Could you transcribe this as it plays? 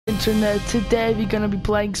internet. Today we're gonna be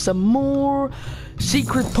playing some more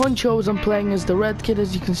secret Ponchos. I'm playing as the red kid,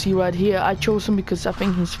 as you can see right here. I chose him because I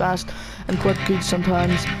think he's fast and quite good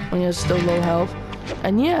sometimes when he has still low health.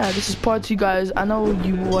 And yeah, this is part 2, guys. I know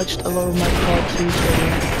you watched a lot of my part 2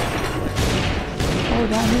 videos. Oh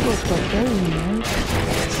damn, he goes quite crazy, man.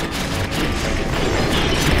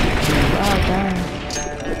 Wow, damn.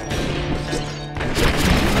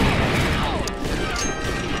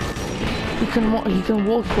 He can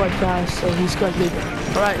walk quite fast, so he's quite good.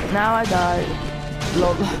 Alright, now I died.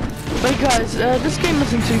 Lol. But guys, this game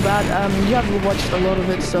isn't too bad. You haven't watched a lot of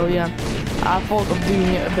it, so yeah. I thought of doing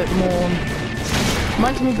it a bit more.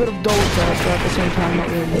 Reminds me a bit of Dota, but at the same time, not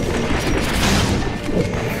really.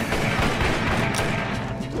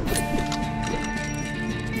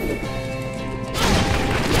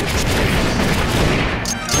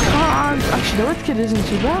 Actually, the red kid isn't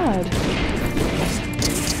too bad.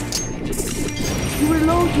 You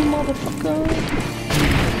reload, you motherfucker.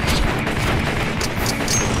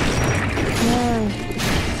 No.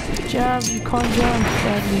 Jab, you can't jump,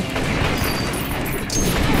 sadly.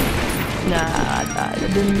 Nah, I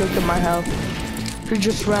didn't look at my health. He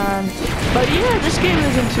just ran. But yeah, this game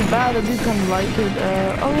isn't too bad. I do kind of like it.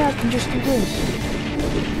 Oh yeah, I can just do this.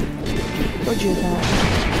 What'd you attack?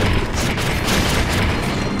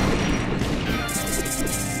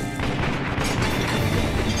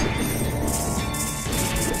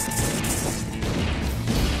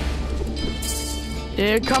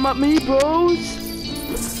 Yeah, come at me, bros.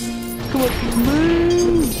 Come at me.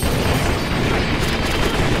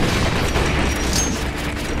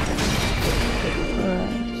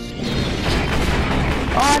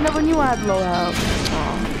 Oh, I never knew I had low health.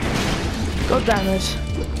 Oh. God damn it.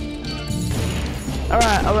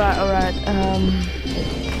 Alright.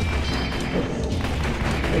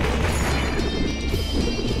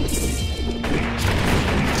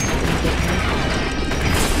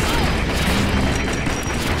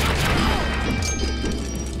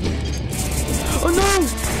 Oh no!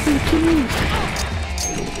 You kill me!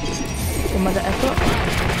 Am I the effort?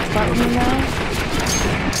 Fight with me now?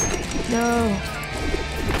 No.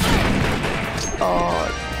 Oh,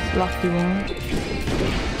 lucky one.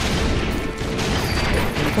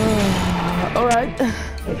 Alright.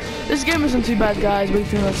 This game isn't too bad, guys. But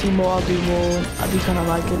if you want to see more, I'll do more. I do kind of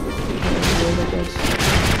like it.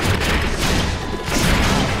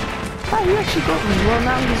 Ah, he actually got me. Well,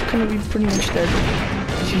 now he's gonna be pretty much dead.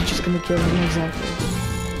 She's just gonna kill him, exactly.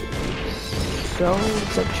 So,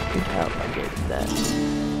 such good help, I gave him that.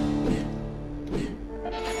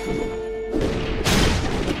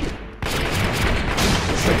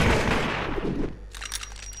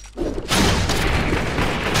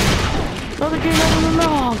 Another game,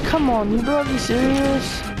 no, come on, you bro, be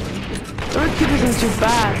serious? The red kid isn't too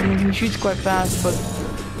bad. I mean, he shoots quite fast, but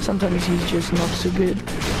sometimes he's just not so good.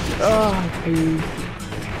 Oh, dude.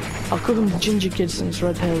 I'll call him the ginger kid since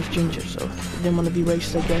red hair was ginger, so I didn't want to be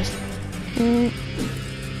racist, I guess.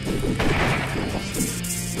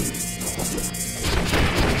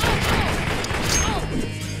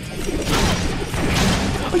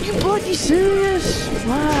 Are you bloody serious?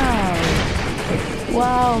 Wow.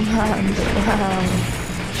 Wow, man. Wow.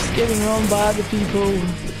 Just getting wrong by other people.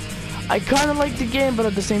 I kind of like the game, but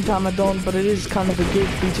at the same time I don't. But it is kind of a good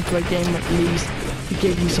free-to-play game at least. It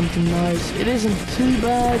gave you something nice. It isn't too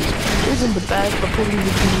bad. It isn't the best, but probably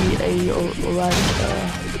would be a alright.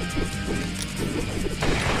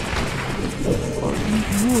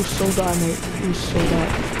 You were so bad, mate. You were so bad.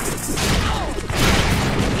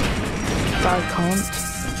 I can't.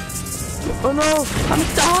 Oh no! I'm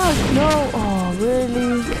stuck! No! Oh,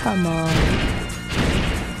 really? Come on.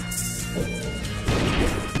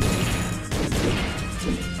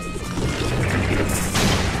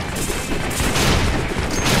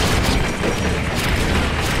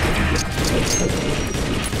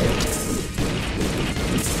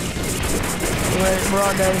 Where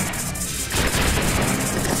are they?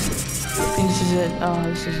 I think this is it. Oh,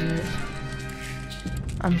 this is it.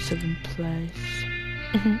 I'm 7th place.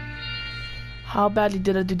 How badly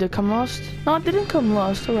did I do? Did I come last? No, I didn't come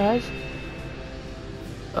last. Alright.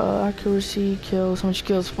 Accuracy, kills. How much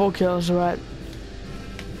kills? 4 kills. Alright.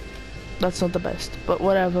 That's not the best, but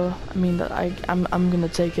whatever. I mean, I'm gonna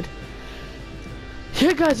take it.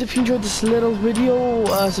 Yeah, guys, if you enjoyed this little video,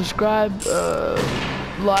 subscribe,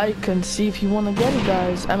 like, and see if you want to get it,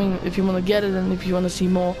 guys. I mean, if you want to get it and if you want to see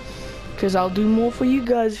more, because I'll do more for you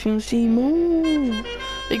guys if you want to see more.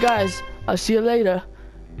 Hey guys, I'll see you later.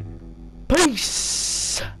 Peace.